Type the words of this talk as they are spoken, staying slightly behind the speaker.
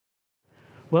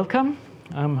Welcome.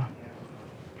 I'm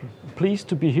pleased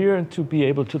to be here and to be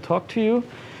able to talk to you.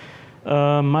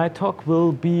 My talk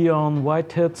will be on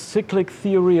Whitehead's cyclic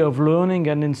theory of learning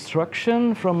and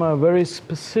instruction from a very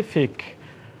specific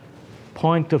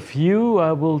point of view.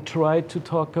 I will try to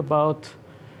talk about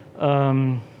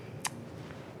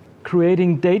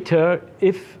creating data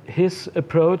if his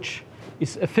approach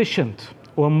is efficient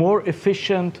or more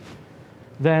efficient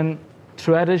than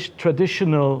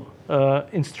traditional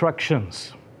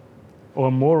instructions or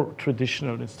more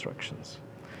traditional instructions.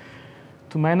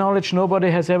 To my knowledge, nobody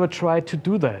has ever tried to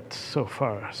do that so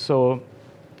far. So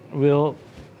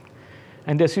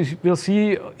and as you will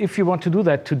see, if you want to do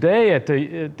that today at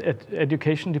the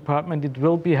education department, it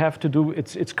will have to do,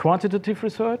 it's quantitative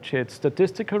research, it's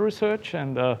statistical research,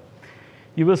 and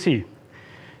you will see.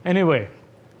 Anyway,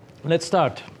 let's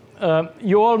start.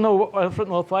 You all know Alfred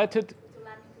North Whitehead.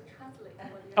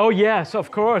 Oh yes,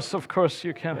 of course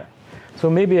you can. Yeah. So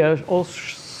maybe I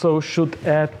also should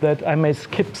add that I may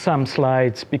skip some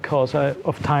slides because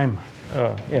of time.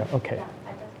 Yeah, okay.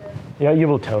 Yeah, you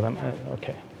will tell them.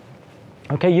 Okay.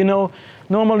 Okay, you know,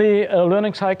 normally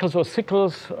learning cycles or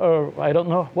cycles, or I don't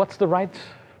know, what's the right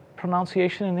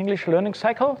pronunciation in English? Learning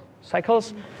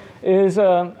cycles is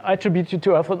attributed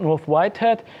to Alfred North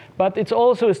Whitehead, but it's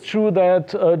also true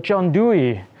that John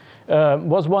Dewey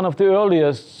was one of the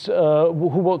earliest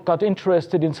who got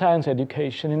interested in science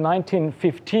education. In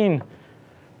 1915,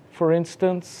 for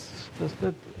instance,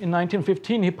 in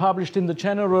 1915 he published in the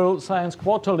General Science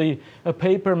Quarterly a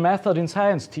paper, Method in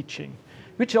Science Teaching,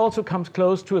 which also comes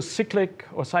close to a cyclic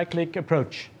or cyclic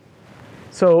approach.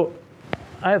 So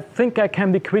I think I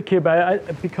can be quick here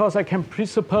because I can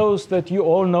presuppose that you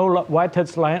all know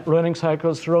Whitehead's learning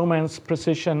cycles, romance,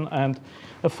 precision, and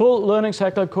a full learning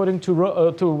cycle, according to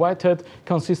Whitehead,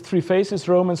 consists 3 phases: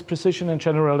 romance, precision, and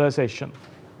generalization.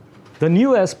 The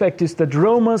new aspect is that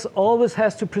romance always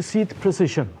has to precede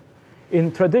precision.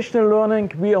 In traditional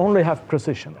learning, we only have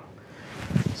precision.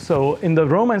 So in the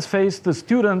romance phase, the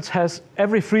student has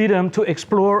every freedom to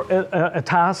explore a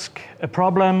task, a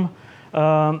problem,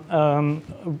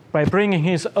 by bringing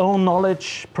his own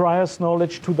knowledge, prior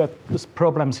knowledge to this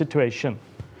problem situation,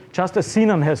 just as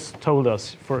Zenon has told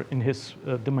us in his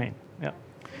domain. Yeah.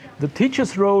 The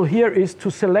teacher's role here is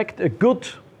to select a good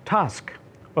task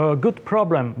or a good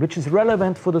problem which is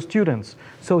relevant for the students.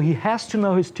 So he has to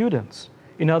know his students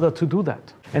in order to do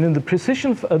that. And in the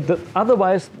precision,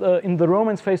 otherwise in the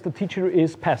romance phase, the teacher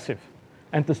is passive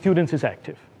and the student is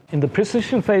active. In the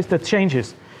precision phase, that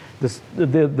changes.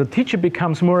 The teacher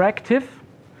becomes more active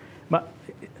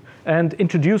and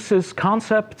introduces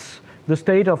concepts, the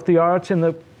state of the art in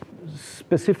the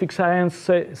specific science,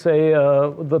 say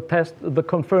the test, the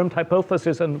confirmed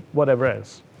hypothesis, and whatever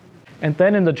else. And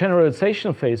then in the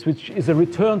generalization phase, which is a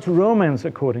return to romance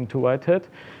according to Whitehead,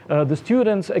 the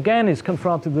student again is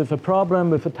confronted with a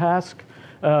problem, with a task,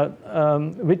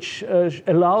 which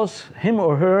allows him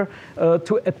or her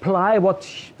to apply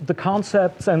the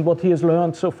concepts and what he has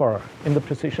learned so far in the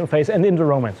precision phase and in the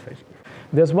romance phase.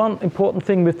 There's one important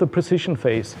thing with the precision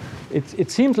phase. It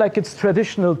seems like it's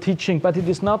traditional teaching, but it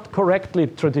is not correctly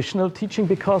traditional teaching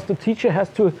because the teacher has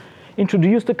to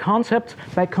introduce the concepts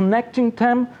by connecting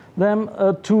them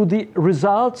to the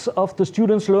results of the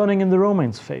student's learning in the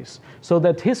romance phase, so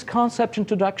that his concept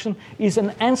introduction is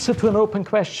an answer to an open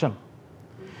question.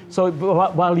 So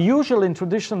while usually in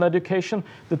traditional education,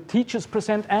 the teachers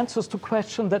present answers to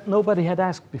questions that nobody had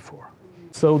asked before.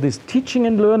 So this teaching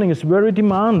and learning is very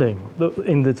demanding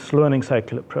in this learning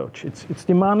cycle approach. It's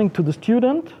demanding to the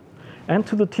student and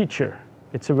to the teacher.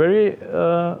 It's a very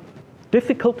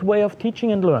difficult way of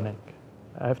teaching and learning,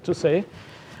 I have to say.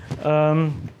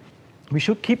 We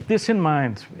should keep this in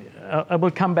mind. I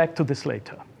will come back to this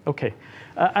later. Okay.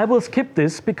 I will skip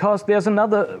this because there's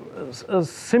another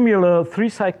similar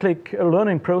 3-cyclic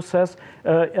learning process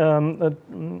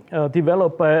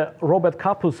developed by Robert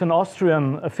Kappus, an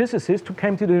Austrian physicist who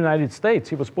came to the United States.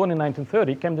 He was born in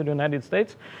 1930, came to the United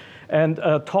States, and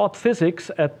taught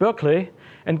physics at Berkeley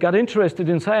and got interested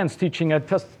in science teaching. I'll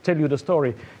just tell you the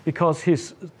story, because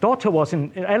his daughter was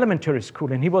in elementary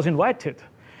school and he was in Whitehead.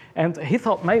 And he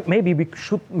thought maybe we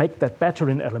should make that better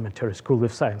in elementary school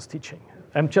with science teaching.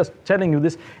 I'm just telling you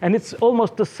this. And it's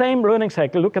almost the same learning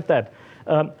cycle. Look at that.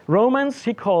 Romance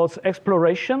he calls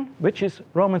exploration,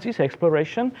 romance is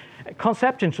exploration.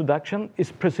 Concept introduction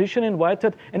is precision in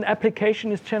Whitehead, and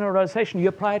application is generalization. You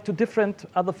apply it to different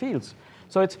other fields.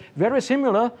 So it's very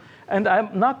similar, and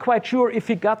I'm not quite sure if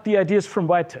he got the ideas from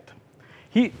Whitehead.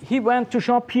 He went to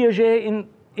Jean Piaget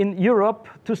in Europe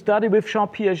to study with Jean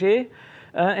Piaget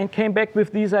and came back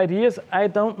with these ideas. I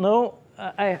don't know.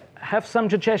 I have some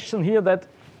suggestion here that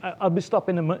I'll be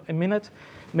stopping in a minute.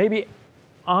 Maybe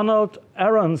Arnold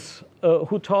Ahrens,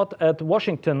 who taught at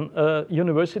Washington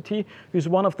University, who's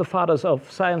one of the fathers of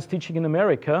science teaching in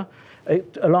America,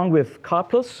 along with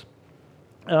Karplus,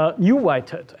 knew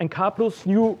Whitehead, and Karplus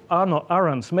knew Arnold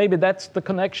Ahrens. Maybe that's the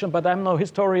connection, but I'm no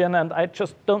historian, and I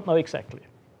just don't know exactly.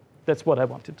 That's what I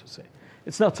wanted to say.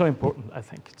 It's not so important, I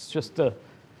think. It's just,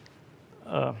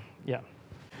 yeah.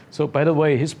 So, by the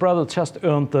way, his brother just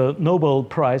earned the Nobel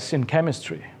Prize in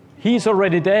chemistry. He's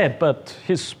already dead, but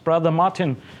his brother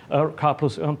Martin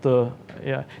Karplus earned the,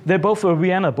 yeah. They both were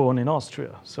Vienna born in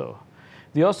Austria. So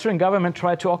the Austrian government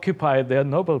tried to occupy their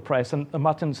Nobel Prize, and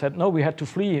Martin said, no, we had to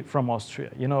flee from Austria.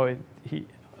 You know,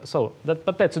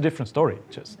 but that's a different story,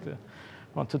 just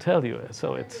want to tell you.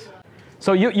 So it's,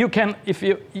 so you can,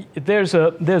 there's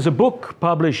a book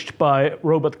published by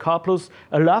Robert Karplus,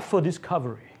 A Love for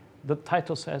Discovery. The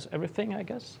title says everything, I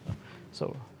guess.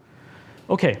 So,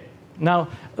 okay. Now,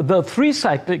 the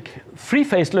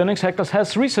three-phase learning cycles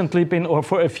has recently been, or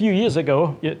for a few years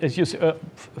ago, as you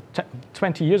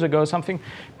 20 years ago or something,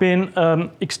 been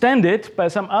extended by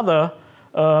some other,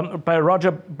 by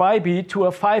Roger Bybee, to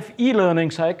a 5E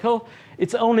learning cycle.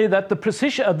 It's only that the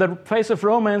precision, the phase of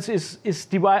romance is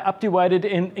subdivided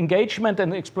in engagement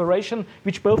and exploration,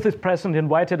 which both is present in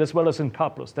Whitehead as well as in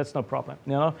Karplus. That's no problem,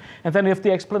 you know. And then you have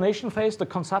the explanation phase, the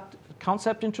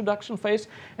concept introduction phase,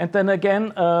 and then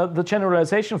again the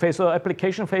generalization phase or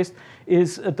application phase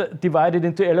is divided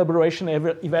into elaboration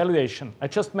and evaluation. I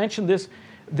just mentioned this.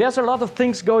 There's a lot of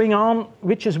things going on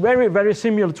which is very, very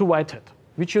similar to Whitehead,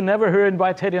 which you never hear in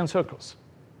Whiteheadian circles.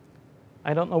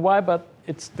 I don't know why, but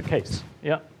it's the case,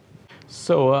 yeah.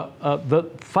 So the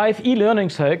 5E learning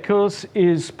cycles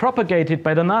is propagated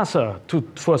by the NASA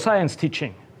for science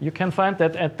teaching. You can find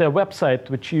that at their website,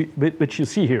 which you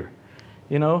see here.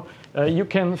 You know, you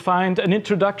can find an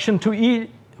introduction to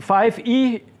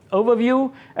 5E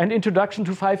overview and introduction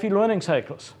to 5E learning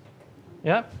cycles,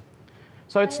 yeah.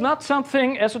 So it's not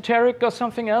something esoteric or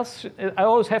something else. I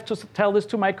always have to tell this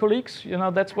to my colleagues. You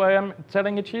know, that's why I'm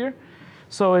telling it here.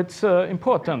 So it's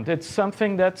important. It's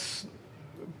something that's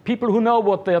people who know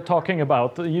what they're talking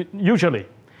about, usually.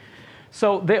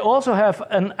 So they also have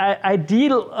an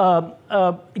ideal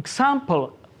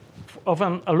example of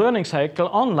a learning cycle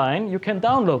online. You can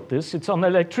download this. It's on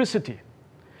electricity.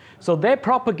 So they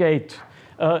propagate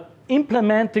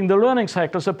implementing the learning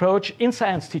cycles approach in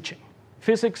science teaching,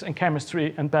 physics and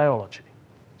chemistry and biology.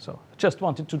 So I just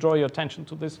wanted to draw your attention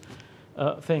to this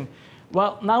thing.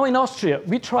 Well, now in Austria,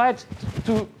 we tried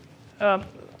to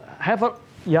have a,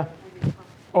 yeah,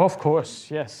 of course,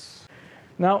 yes.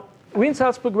 Now, we in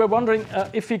Salzburg were wondering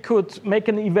if we could make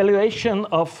an evaluation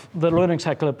of the learning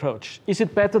cycle approach. Is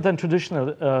it better than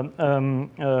traditional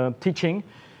teaching?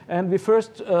 And we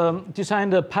first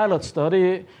designed a pilot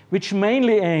study which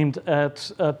mainly aimed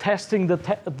at testing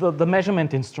the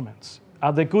measurement instruments.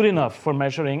 Are they good enough for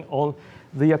measuring all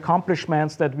the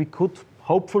accomplishments that we could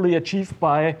hopefully achieve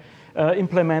by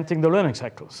implementing the learning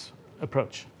cycles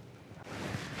approach?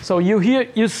 So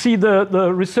you see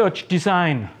the research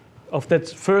design of that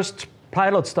first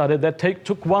pilot study that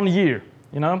took 1 year.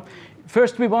 You know,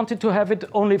 first we wanted to have it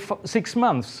only for 6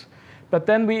 months, but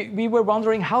then we were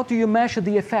wondering, how do you measure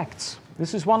the effects?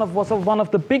 This is one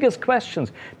of the biggest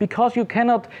questions, because you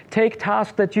cannot take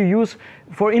tasks that you use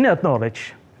for innate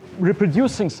knowledge,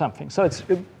 reproducing something. So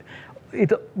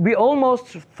we almost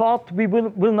thought we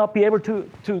will not be able to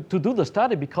do the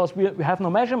study because we have no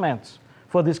measurements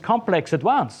for this complex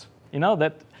advance. You know,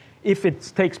 that if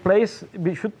it takes place,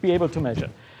 we should be able to measure.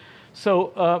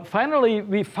 So finally,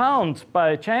 we found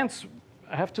by chance,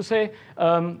 I have to say,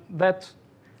 that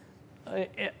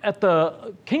at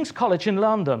the King's College in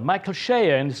London, Michael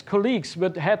Shea and his colleagues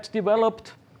had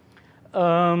developed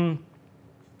a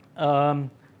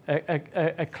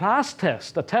class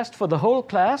test, a test for the whole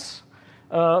class,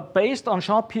 based on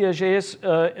Jean Piaget's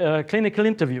clinical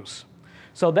interviews.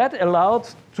 So that allowed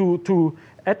to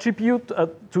attribute,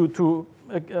 to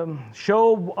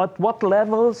show at what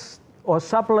levels or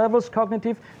sub-levels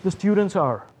cognitive the students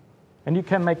are. And you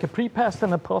can make a pre-test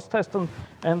and a post-test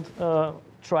and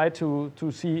try to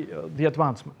see the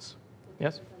advancements.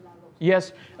 Yes?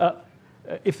 Yes,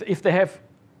 if they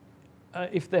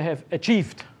have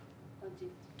achieved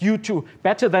due to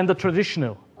better than the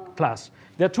traditional class.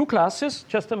 There are two classes,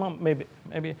 just a moment,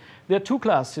 maybe. There are two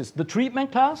classes, the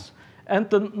treatment class and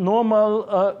the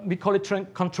normal, we call it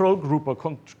control group or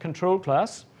control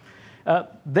class.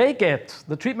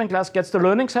 The treatment class gets the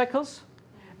learning cycles,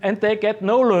 and they get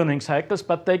no learning cycles,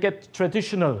 but they get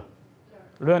traditional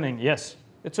learning, yes.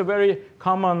 It's a very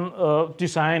common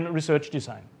research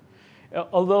design.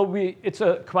 although it's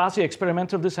a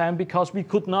quasi-experimental design because we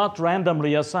could not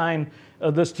randomly assign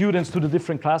the students to the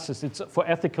different classes. It's for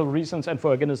ethical reasons and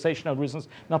for organizational reasons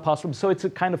not possible. So it's a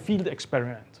kind of field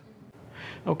experiment.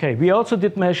 Okay, we also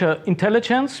did measure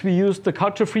intelligence. We used the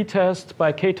culture-free test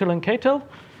by Catel and Catel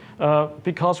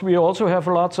because we also have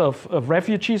lots of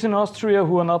refugees in Austria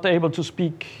who are not able to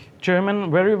speak German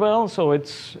very well, so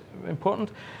it's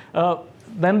important.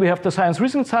 Then we have the science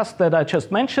reasoning task that I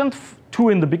just mentioned, 2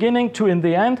 in the beginning, 2 in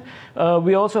the end.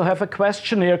 We also have a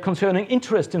questionnaire concerning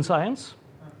interest in science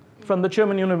from the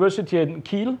German University in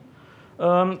Kiel.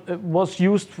 It was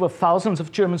used for thousands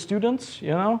of German students,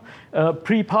 you know.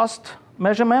 Pre-post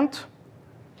measurement,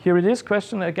 here it is,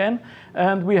 question again.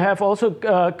 And we have also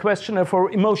a questionnaire for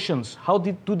emotions. How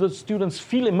do the students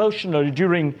feel emotionally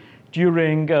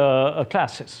during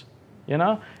classes, you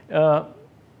know?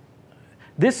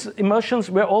 These emotions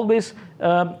were always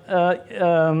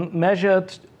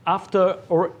measured after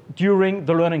or during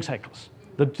the learning cycles,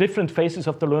 the different phases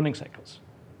of the learning cycles.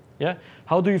 Yeah?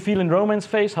 How do you feel in romance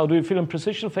phase? How do you feel in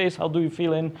precision phase? How do you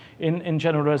feel in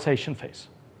generalization phase?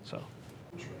 So,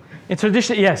 in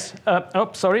tradition, yes.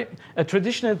 A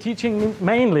traditional teaching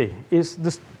mainly is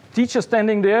the teacher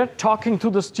standing there talking to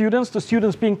the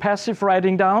students being passive,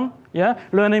 writing down, yeah,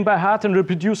 learning by heart and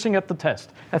reproducing at the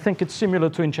test. I think it's similar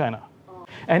to in China.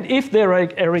 And if there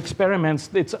are experiments,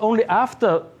 it's only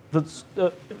after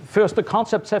first the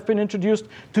concepts have been introduced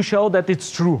to show that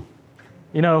it's true,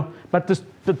 you know. But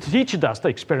the teacher does the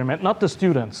experiment, not the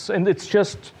students, and it's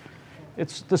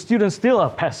the students still are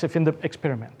passive in the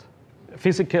experiment,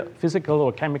 physical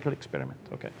or chemical experiment.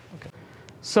 Okay.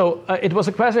 So it was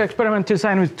a quasi-experiment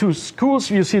designed with 2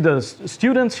 schools. You see the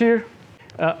students here.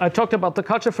 I talked about the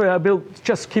culture fair. I will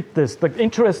just skip this. The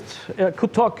interest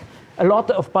could talk a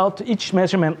lot about each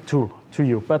measurement tool to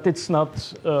you, but it's not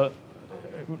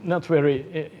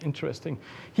very interesting.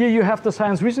 Here you have the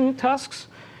science reasoning tasks.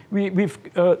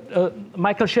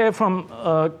 Michael Shea from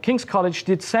King's College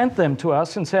did send them to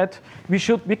us and said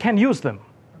we can use them.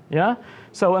 Yeah.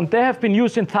 So and they have been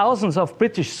used in thousands of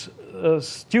British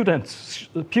students,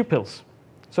 pupils,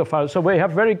 so far. So we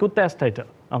have very good test data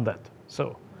on that.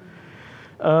 So.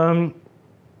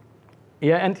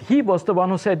 Yeah, and he was the one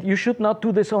who said, you should not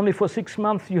do this only for 6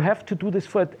 months. You have to do this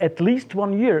for at least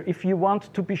 1 year if you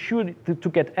want to be sure to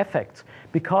get effects,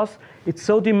 because it's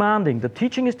so demanding. The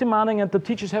teaching is demanding, and the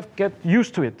teachers have to get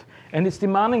used to it. And it's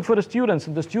demanding for the students,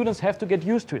 and the students have to get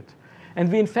used to it.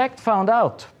 And we, in fact, found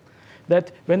out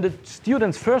that when the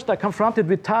students first are confronted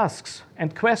with tasks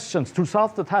and questions to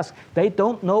solve the task, they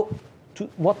don't know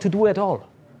what to do at all.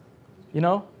 You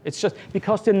know, it's just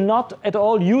because they're not at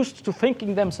all used to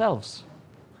thinking themselves.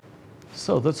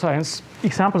 So the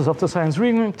examples of the science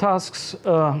reasoning tasks.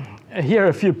 Here are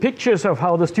a few pictures of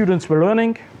how the students were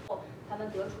learning.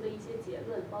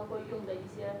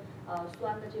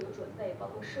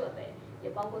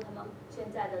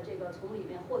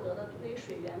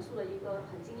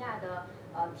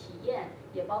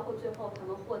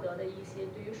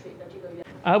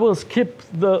 I will skip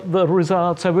the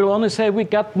results. I will only say we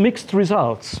got mixed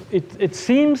results. It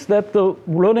seems that the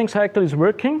learning cycle is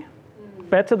working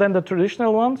better than the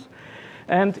traditional ones.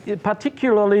 And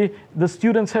particularly, the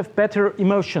students have better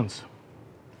emotions,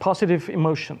 positive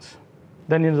emotions,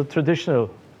 than in the traditional.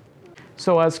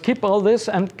 So I'll skip all this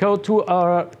and go to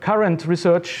our current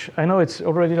research. I know it's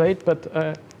already late, but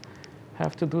I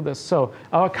have to do this. So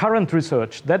our current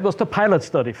research, that was the pilot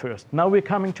study first. Now we're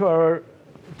coming to our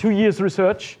 2 years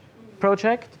research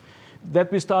project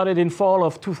that we started in fall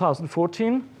of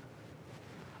 2014.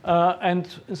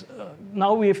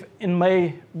 Now in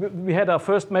May, we had our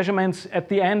first measurements at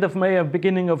the end of May or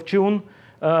beginning of June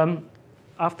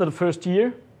after the first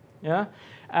year. Yeah?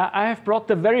 I have brought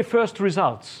the very first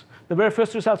results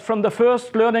from the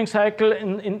first learning cycle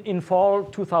in fall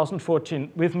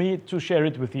 2014 with me to share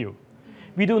it with you.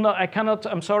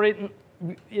 I'm sorry,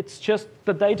 it's just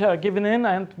the data are given in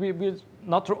and we're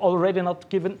not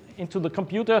given into the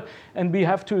computer and we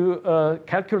have to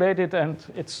calculate it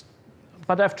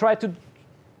but I've tried to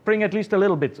bring at least a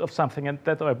little bit of something and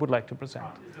that I would like to present.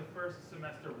 Is the first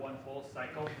semester one whole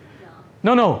cycle?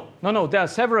 No, there are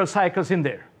several cycles in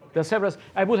there. Okay. There are several.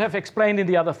 I would have explained in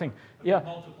the other thing. But yeah. There's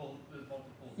multiple.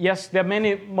 Yes, there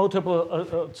are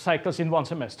multiple cycles in one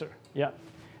semester. Yeah.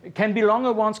 It can be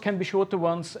longer ones, can be shorter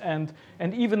ones, and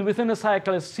even within a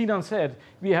cycle, as Sinan said,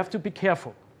 we have to be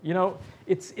careful. You know,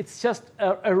 it's just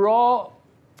a raw,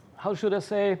 how should I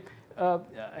say,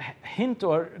 hint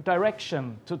or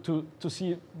direction to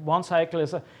see one cycle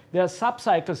as there are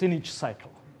sub-cycles in each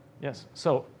cycle. Yes.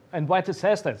 So, and White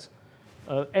says that.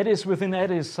 Eddies within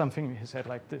eddies, something he said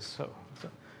like this.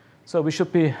 So we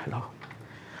should be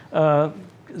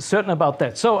certain about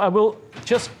that. So I will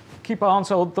just keep on.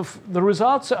 So the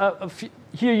results,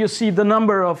 here you see the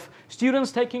number of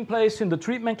students taking place in the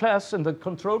treatment class and the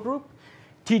control group.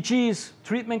 TG is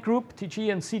treatment group,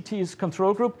 TG and CT is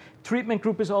control group. Treatment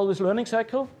group is always learning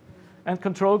cycle, and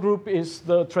control group is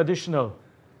the traditional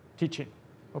teaching,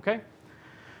 okay?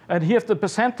 And here the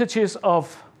percentages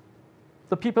of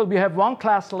the people, we have one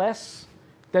class less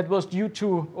that was due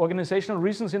to organizational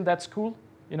reasons in that school,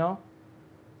 you know?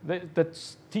 That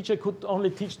teacher could only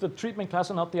teach the treatment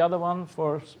class and not the other one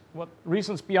for what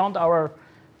reasons beyond our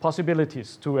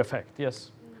possibilities to affect, yes.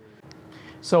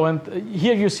 So, and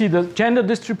here you see the gender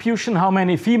distribution, how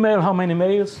many female, how many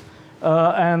males,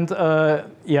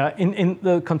 yeah, in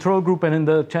the control group and in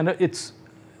the gender,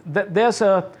 there's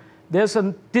a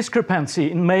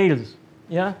discrepancy in males.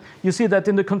 Yeah, you see that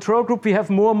in the control group we have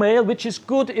more male, which is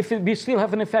good if we still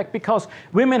have an effect, because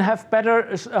women have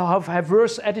have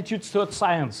worse attitudes towards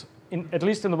science, at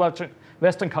least in the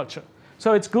Western culture.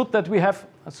 So it's good that we have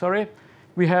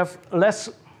less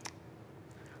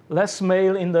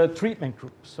male in the treatment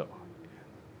group. So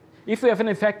if we have an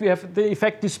effect, we have the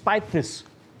effect despite this,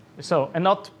 so, and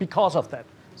not because of that.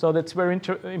 So that's very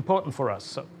important for us.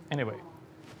 So anyway,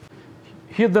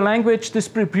 here the language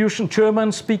distribution: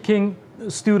 German-speaking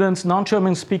students,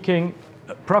 non-German speaking,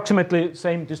 approximately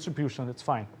same distribution. That's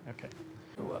fine. Okay.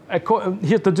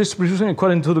 Here the distribution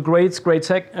according to the grades: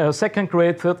 second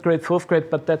grade, third grade, fourth grade,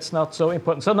 but that's not so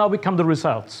important. So now we come to the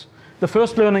results. The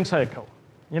first learning cycle,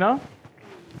 you know?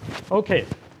 Okay.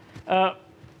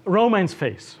 Romance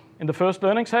phase in the first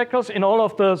learning cycles in all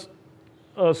of the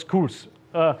schools.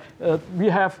 We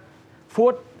have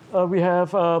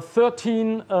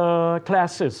 13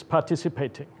 classes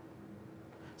participating.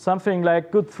 Something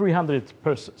like good 300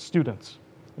 students.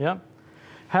 Yeah,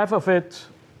 half of it,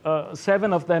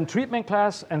 7 of them treatment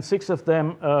class and 6 of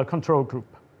them control group.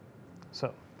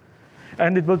 So,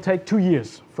 and it will take 2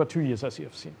 years, for 2 years, as you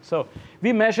have seen. So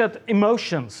we measured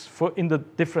emotions in the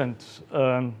different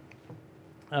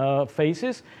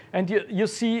phases, and you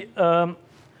see the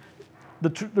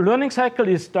learning cycle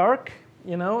is dark,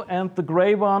 you know, and the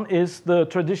gray one is the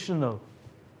traditional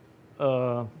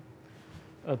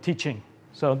teaching.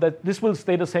 So that this will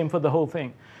stay the same for the whole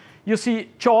thing. You see,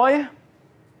 joy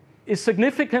is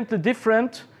significantly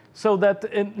different, so that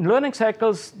in learning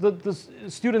cycles, the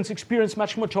students experience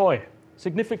much more joy,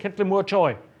 significantly more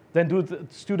joy than do the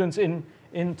students in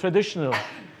traditional.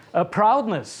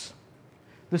 Proudness.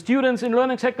 The students in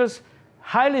learning cycles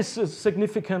highly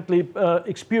significantly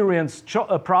experience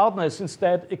proudness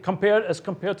instead as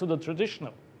compared to the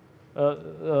traditional.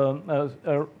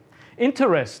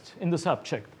 Interest in the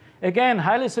subject. Again,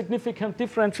 highly significant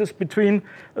differences between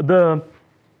the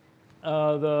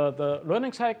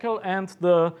learning cycle and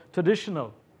the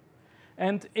traditional.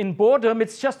 And in boredom,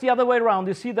 it's just the other way around.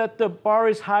 You see that the bar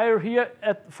is higher here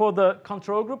for the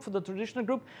control group, for the traditional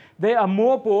group. They are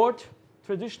more bored.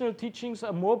 Traditional teachings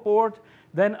are more bored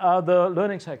than the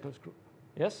learning cycles group.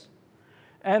 Yes?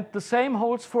 And the same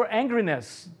holds for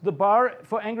angriness. The bar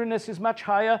for angriness is much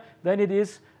higher than it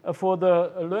is for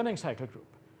the learning cycle group.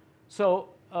 So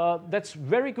that's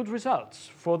very good results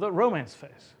for the romance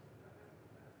phase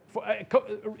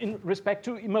in respect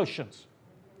to emotions.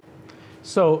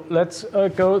 So let's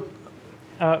go.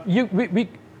 We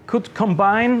could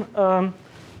combine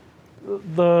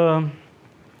the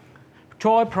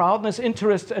joy, proudness,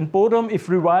 interest, and boredom, if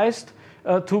revised,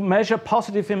 to measure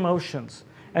positive emotions.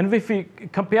 And if we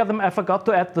compare them, I forgot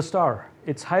to add the star.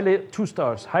 It's 2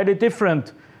 stars, highly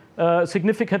different,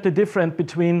 significantly different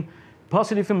between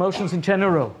positive emotions in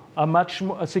general, are much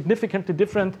more significantly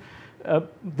different.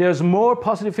 There's more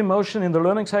positive emotion in the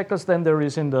learning cycles than there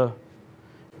is in the.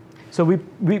 So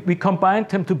we combined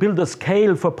them to build a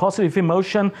scale for positive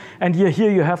emotion, and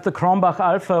here you have the Cronbach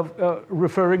alpha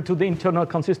referring to the internal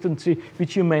consistency,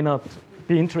 which you may not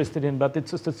be interested in, but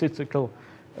it's a statistical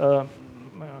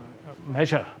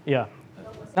measure. Yeah.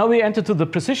 Now we enter to the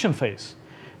precision phase,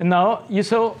 and now you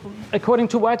saw, according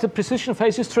to White, the precision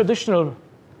phase is traditional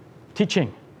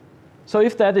teaching. So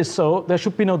if that is so, there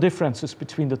should be no differences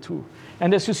between the two.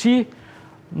 And as you see,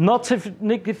 not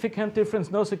significant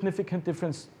difference, no significant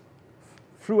difference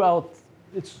throughout.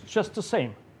 It's just the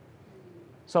same.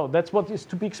 So that's what is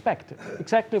to be expected.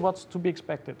 Exactly what's to be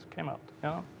expected came out. You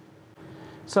know?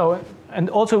 So, and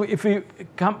also if we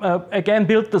again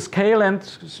build the scale and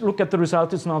look at the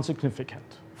result, it's non-significant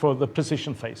for the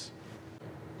precision phase.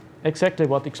 Exactly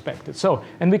what expected. So,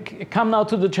 and we come now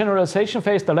to the generalization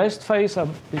phase, the last phase. I'll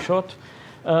be short,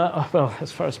 well,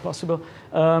 as far as possible.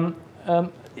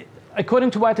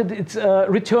 According to White, it's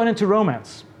return into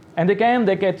romance. And again,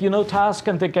 they get, tasks,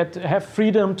 and they have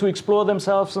freedom to explore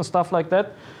themselves and stuff like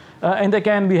that. And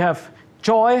again, we have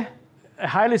joy,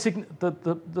 highly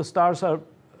the stars are,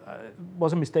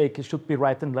 was a mistake. It should be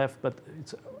right and left, but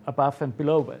it's above and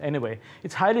below. But anyway,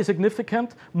 it's highly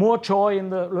significant. More joy in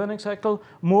the learning cycle,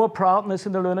 more proudness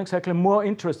in the learning cycle, more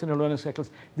interest in the learning cycles.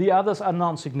 The others are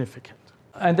non-significant.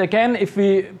 And again, if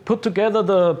we put together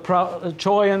the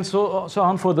joy and so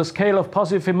on for the scale of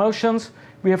positive emotions,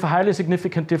 we have a highly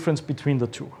significant difference between the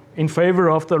two in favor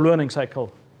of the learning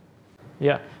cycle.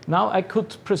 Yeah. Now I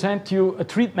could present you a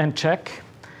treatment check.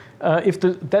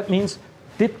 That means,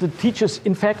 did the teachers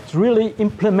in fact really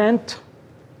implement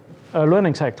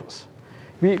learning cycles?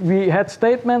 We had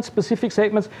statements, specific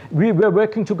statements. We were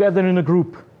working together in a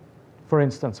group, for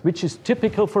instance, which is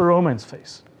typical for a romance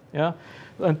phase. Yeah?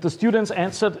 And the students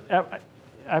answered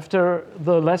after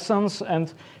the lessons,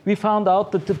 and we found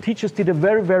out that the teachers did a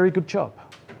very, very good job.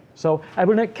 So I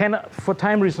cannot, for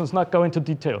time reasons, not go into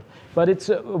detail. But it's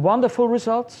wonderful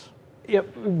results.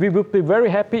 We would be very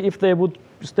happy if they would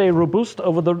stay robust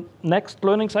over the next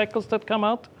learning cycles that come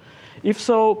out. If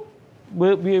so,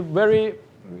 we're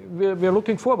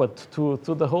looking forward to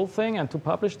the whole thing and to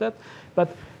publish that.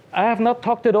 But I have not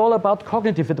talked at all about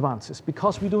cognitive advances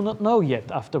because we do not know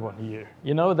yet after 1 year.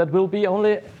 That will be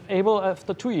only able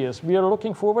after 2 years. We are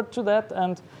looking forward to that,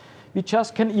 and we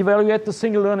just can evaluate the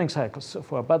single learning cycles so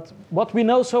far. But what we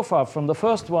know so far from the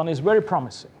first one is very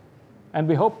promising, and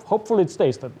we hopefully it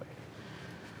stays that way.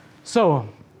 So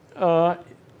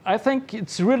I think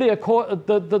it's really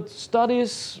the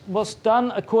studies was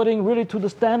done according really to the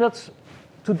standards,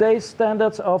 today's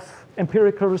standards of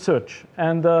empirical research,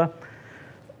 and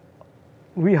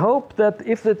we hope that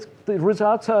if the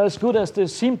results are as good as they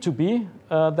seem to be,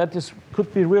 that this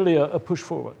could be really a push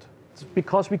forward. It's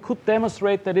because we could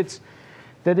demonstrate that it's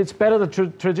better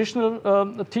than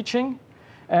traditional teaching,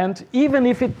 and even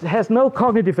if it has no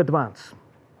cognitive advance,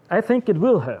 I think it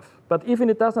will have. But even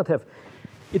it does not have,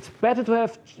 it's better to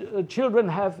have children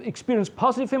have experienced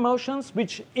positive emotions,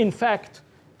 which in fact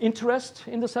interest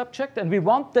in the subject, and we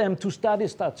want them to study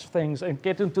such things and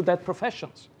get into that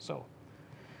professions. So.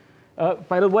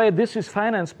 By the way, this is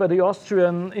financed by the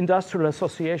Austrian Industrial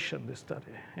Association, this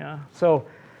study. Yeah? So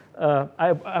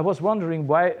I was wondering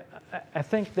why. I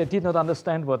think they did not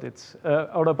understand what it's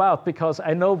all about, because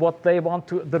I know what they want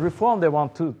to, the reform they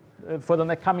want to for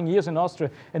the coming years in Austria,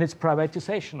 and it's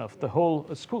privatization of the whole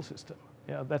school system.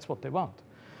 Yeah, that's what they want.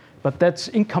 But that's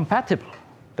incompatible.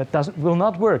 That will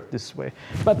not work this way.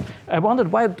 But I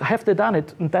wondered, why have they done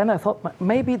it? And then I thought,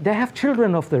 maybe they have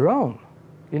children of their own.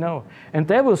 And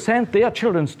they will send their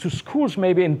children to schools,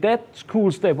 maybe in that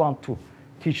schools they want to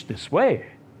teach this way.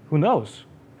 Who knows?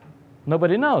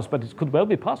 Nobody knows, but it could well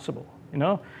be possible.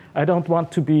 I don't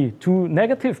want to be too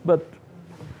negative, but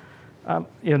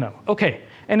Okay.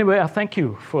 Anyway, I thank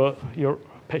you for your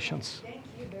patience. Thank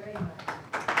you very much.